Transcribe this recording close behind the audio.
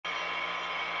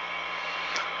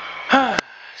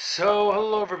So,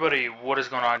 hello everybody, what is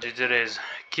going on, dudes? It is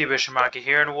Kiba Shimaki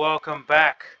here, and welcome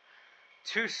back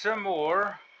to some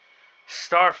more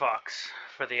Star Fox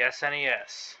for the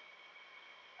SNES.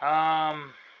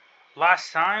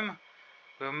 Last time,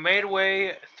 we made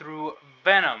way through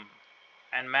Venom,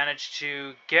 and managed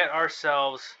to get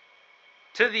ourselves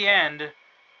to the end,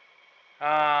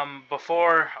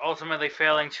 before ultimately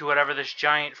failing to whatever this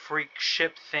giant freak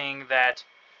ship thing that,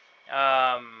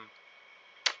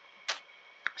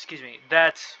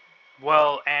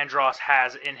 well, Andross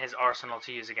has in his arsenal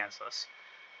to use against us.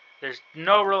 There's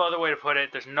no real other way to put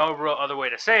it. There's no real other way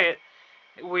to say it.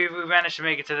 We've managed to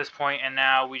make it to this point, and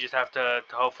now we just have to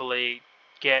hopefully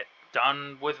get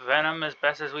done with Venom as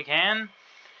best as we can.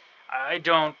 I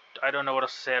don't know what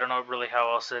else to say. I don't know really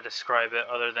how else to describe it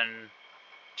other than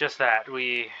just that.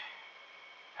 We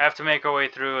have to make our way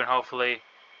through and hopefully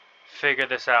figure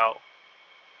this out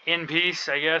in peace,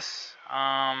 I guess.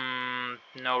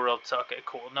 No real tell. Okay,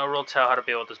 cool. No real tell how to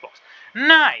deal with this boss.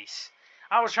 Nice!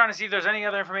 I was trying to see if there's any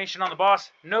other information on the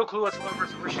boss. No clue whatsoever,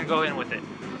 so we should go in with it.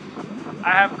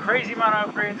 I have a crazy amount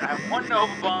of upgrades. I have one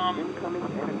Nova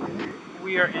Bomb.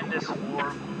 We are in this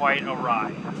for quite a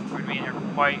ride. We're going to be in here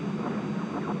for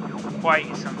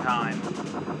quite some time.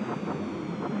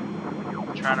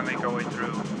 Trying to make our way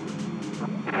through.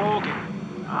 Okay.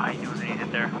 I knew it was any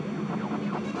hit there.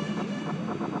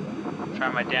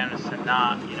 Trying my damnedest to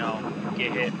not,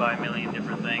 get hit by a million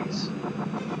different things.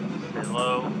 Stay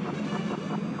low.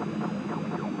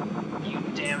 You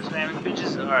damn spamming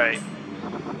bitches. Alright.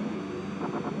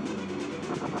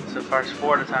 So far it's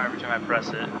 4 at a time every time I press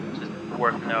it. Just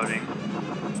worth noting.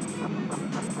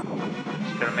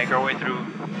 Just gotta make our way through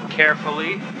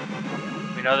carefully.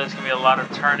 We know there's gonna be a lot of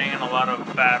turning and a lot of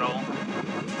battle.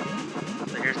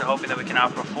 So here's to hoping that we can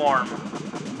outperform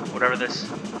whatever this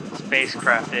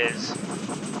spacecraft is.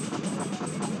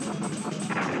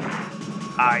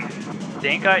 I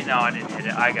think no, I didn't hit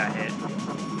it. I got hit.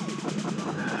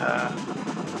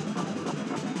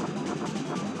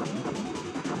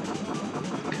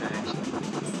 Okay,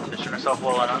 position ourselves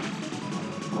well enough.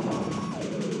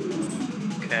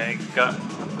 Okay,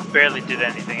 barely did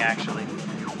anything actually.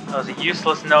 That was a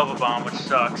useless Nova Bomb, which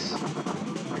sucks.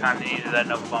 Kinda needed that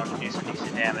Nova Bomb to do some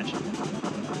decent damage.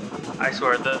 I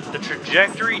swear, the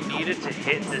trajectory needed to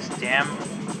hit this damn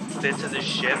bits of the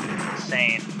ship is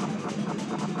insane.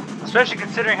 Especially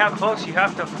considering how close you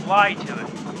have to fly to it.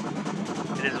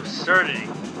 It is absurdity.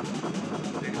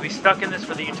 We could be stuck in this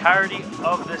for the entirety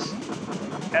of this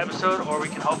episode, or we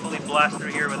can hopefully blast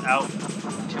through here without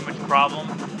too much problem.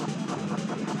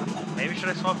 Maybe should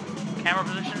I swap camera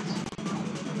positions?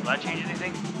 Will that change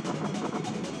anything?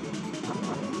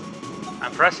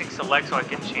 I'm pressing select so I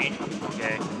can change.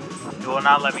 Okay. It will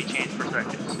not let me change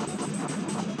perspectives.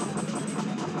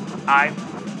 I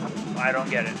don't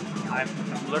get it. I'm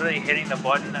literally hitting the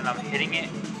button and I'm hitting it.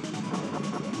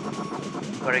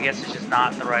 But I guess it's just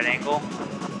not in the right angle.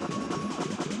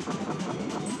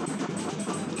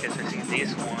 Okay, so I see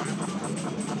this one.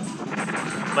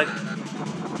 Like,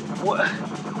 what?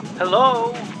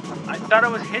 Hello? I thought I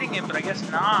was hitting it, but I guess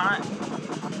not.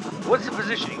 What's the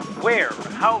positioning? Where?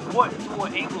 How? What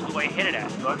angle do I hit it at?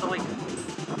 Do I have to, like,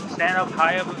 stand up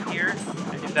high up here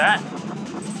and do that?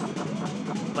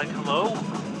 Like, hello?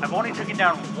 I've only taken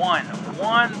down one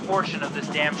portion of this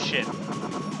damn ship.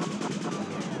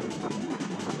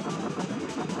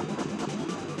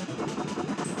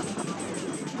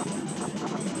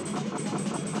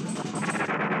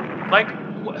 Like,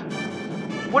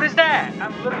 what is that?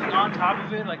 I'm literally on top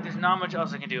of it. Like, there's not much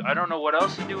else I can do. I don't know what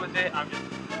else to do with it. I'm just...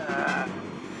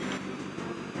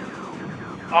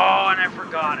 Oh, and I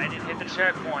forgot. I didn't hit the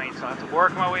checkpoint, so I have to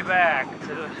work my way back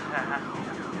to the...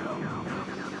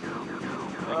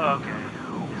 Okay.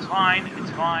 It's fine.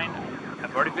 It's fine.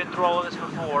 I've already been through all of this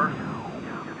before.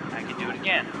 I can do it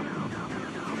again.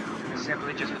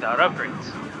 Simply just without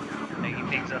upgrades. Making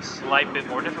things a slight bit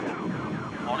more difficult.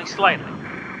 Only slightly.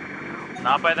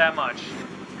 Not by that much.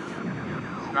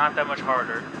 It's not that much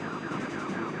harder.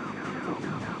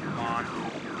 Come on.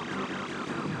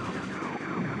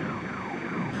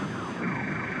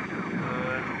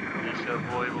 Good. Just to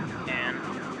avoid what we can.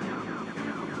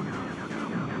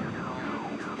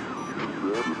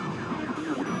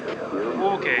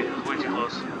 Okay, it was way too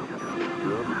close.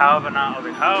 How have I not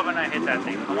hit that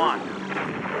thing? Come on. I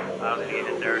was gonna get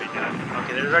hit there already, dude.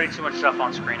 Okay, there's already too much stuff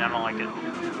on screen. I don't like it.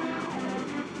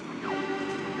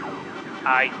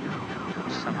 I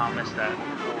somehow missed that.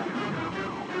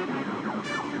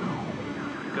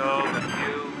 Go, got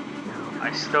you.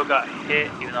 I still got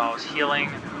hit, even though I was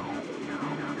healing.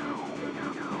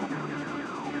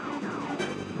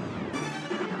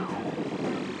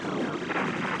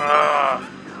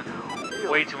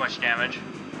 Way too much damage.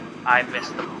 I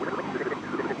missed them.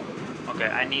 Okay,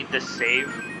 I need this save.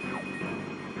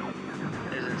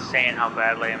 It is insane how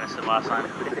badly I missed it last time.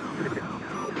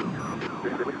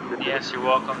 Yes, you're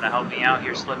welcome to help me out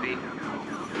here, Slippy.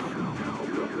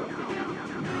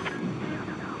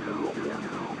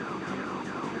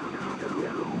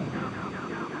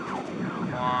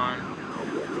 Come on.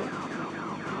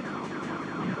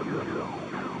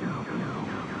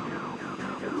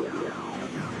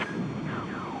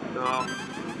 Go.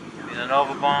 Need a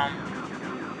Nova Bomb.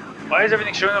 Why is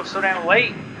everything showing up so damn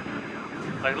late?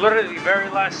 Like literally the very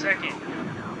last second.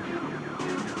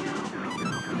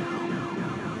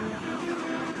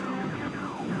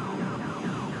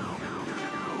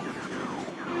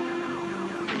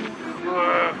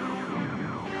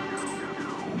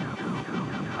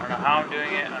 I don't know how I'm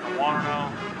doing it. I don't want to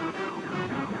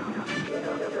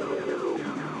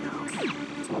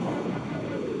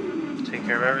know. Take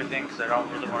care of everything because I don't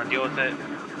really want to deal with it.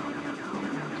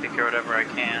 Take care of whatever I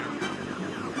can.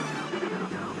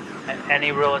 And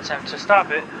any real attempt to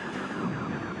stop it.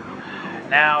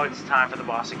 Now it's time for the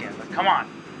boss again. But come on.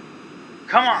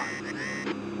 Come on.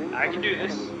 I can do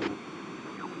this.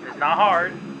 It's not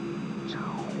hard. Just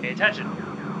pay attention.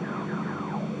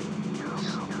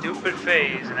 Stupid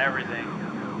phase and everything.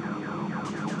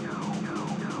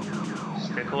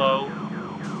 Stick low.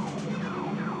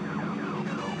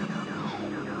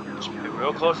 Just pay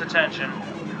real close attention.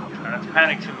 Try not to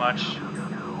panic too much.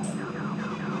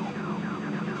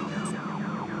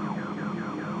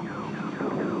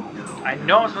 I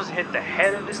know I'm supposed to hit the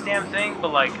head of this damn thing,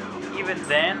 but like, even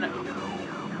then,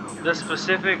 the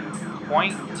specific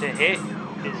point to hit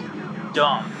is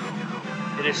dumb.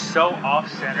 It is so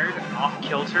off-centered,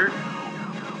 off-kilter.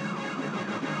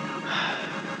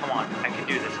 Come on, I can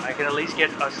do this. I can at least get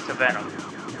us to Venom.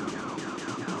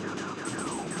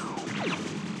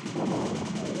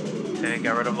 Okay,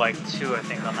 got rid of like 2, I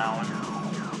think, on that one.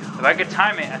 If I could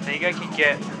time it, I think I could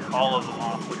get all of them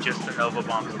off with just the Nova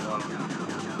Bombs alone.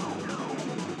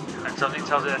 And something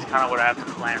tells me that's kind of what I have to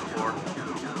plan for.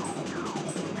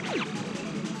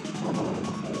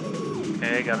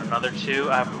 Okay, got another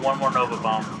 2. I have 1 more Nova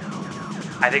Bomb.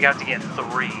 I think I have to get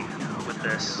 3 with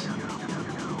this.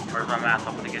 Where's my math?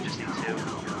 I think I just need 2.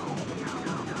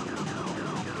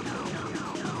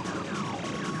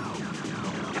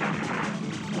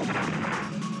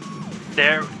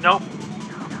 There, nope.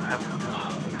 I have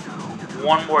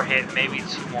 1 more hit, maybe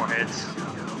 2 more hits.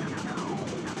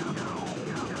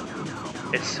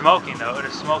 It's smoking though, it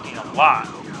is smoking a lot.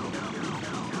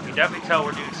 You can definitely tell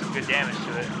we're doing some good damage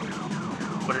to it.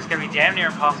 But it's going to be damn near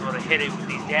impossible to hit it with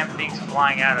these damn things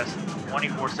flying at us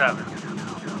 24/7.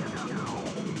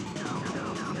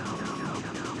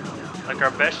 Like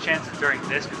our best chances during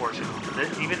this portion.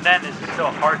 Even then, it's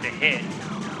still hard to hit.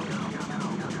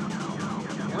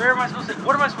 Where am I supposed to,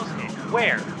 what am I supposed to hit?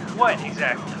 Where? What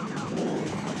exactly?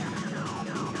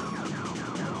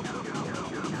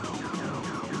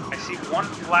 I see 1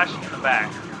 flashing in the back.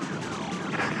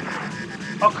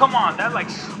 Oh, come on, that like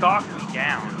stalked me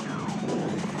down.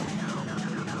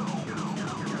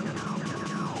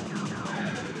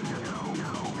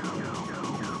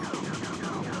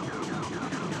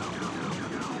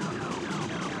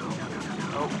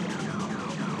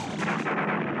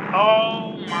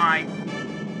 Oh my.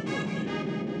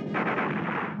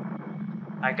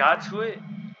 I got to it.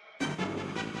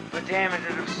 But damn, it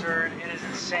is absurd. It is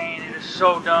insane. It is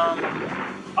so dumb.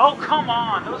 Oh, come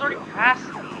on. That was already past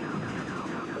me.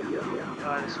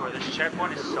 God, I swear, this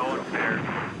checkpoint is so unfair.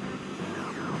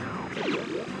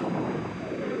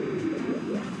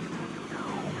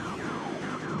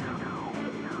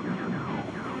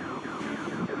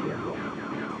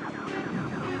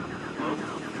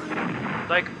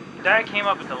 Like, that came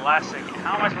up at the last second.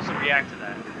 How am I supposed to react to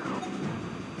that?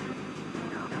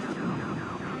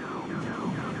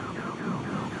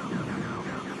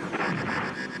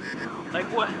 Like,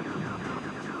 what?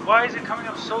 Why is it coming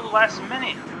up so last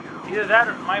minute? Either that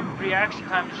or my reaction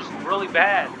time is just really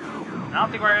bad. I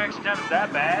don't think my reaction time is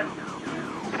that bad.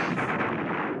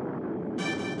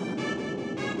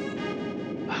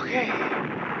 Okay.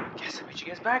 Guess I'll meet you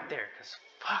guys back there, because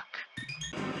fuck.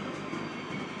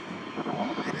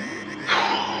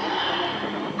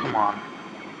 Come on.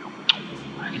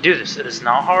 I can do this. It is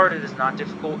not hard. It is not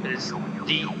difficult. It is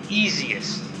the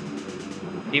easiest.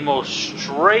 The most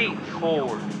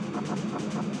straightforward.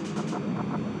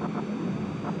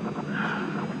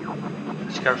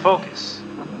 Just gotta focus.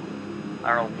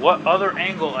 I don't know what other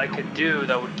angle I could do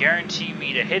that would guarantee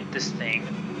me to hit this thing.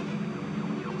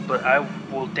 But I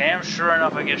will damn sure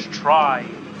enough, I guess, try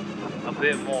a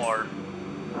bit more.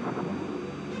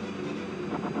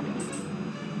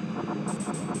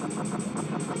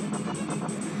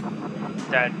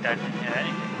 That didn't hit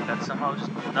anything. That somehow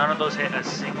just none of those hit a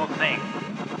single thing.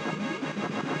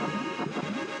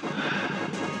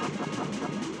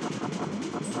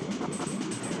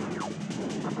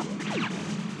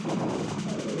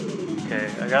 Okay,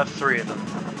 I got 3 of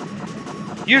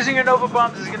them. Using your Nova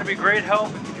Bombs is going to be great help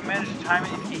if you can manage to time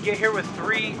it. If you get here with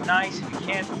 3, nice. If you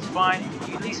can't, it's fine. If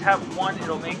you at least have 1,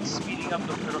 it'll speed up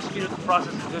the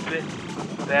process a good bit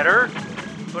better.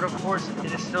 But of course,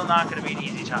 it is still not going to be an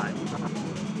easy time.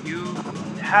 You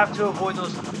have to avoid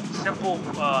those simple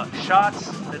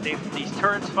shots that these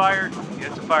turrets fire. You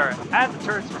have to fire at the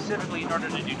turret specifically in order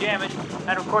to do damage.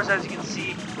 And of course, as you can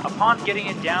see, upon getting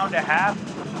it down to half,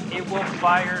 it will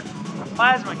fire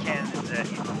plasma cannons at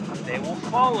you. They will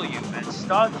follow you and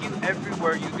stalk you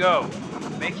everywhere you go,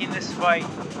 making this fight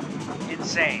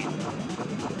insane.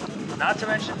 Not to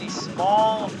mention the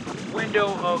small window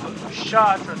of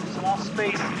shots, or the small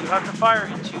space you have to fire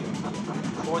into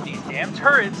for these damn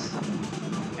turrets,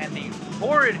 and the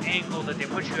horrid angle that they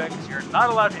put you at, because you're not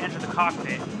allowed to enter the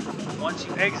cockpit once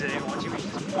you exit it, once you reach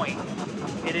this point.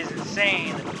 It is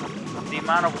insane the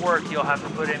amount of work you'll have to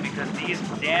put in, because these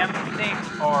damn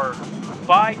things are,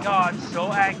 by God,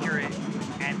 so accurate,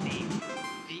 and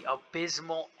the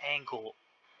abysmal angle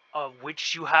of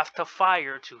which you have to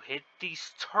fire to hit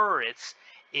these turrets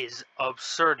is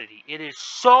absurdity. It is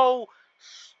so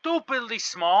stupidly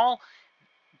small.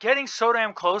 Getting so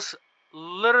damn close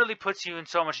literally puts you in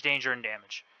so much danger and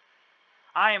damage.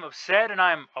 I am upset and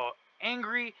I'm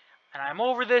angry and I'm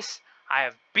over this. I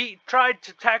have tried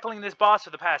to tackling this boss for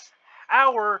the past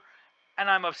hour and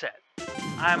I'm upset.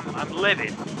 I'm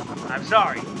livid. I'm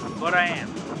sorry, but I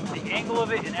am. The angle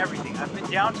of it and everything. I've been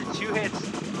down to 2 hits,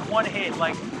 1 hit,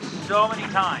 like so many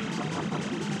times.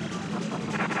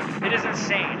 It is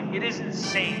insane. It is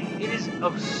insane. It is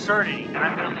absurdity, and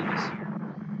I'm gonna leave this here.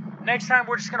 Next time,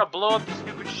 we're just gonna blow up this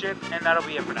stupid ship, and that'll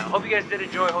be it for now. Hope you guys did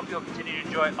enjoy. Hope you'll continue to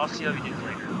enjoy. I'll see you dudes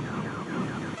later.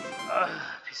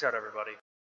 Peace out, everybody.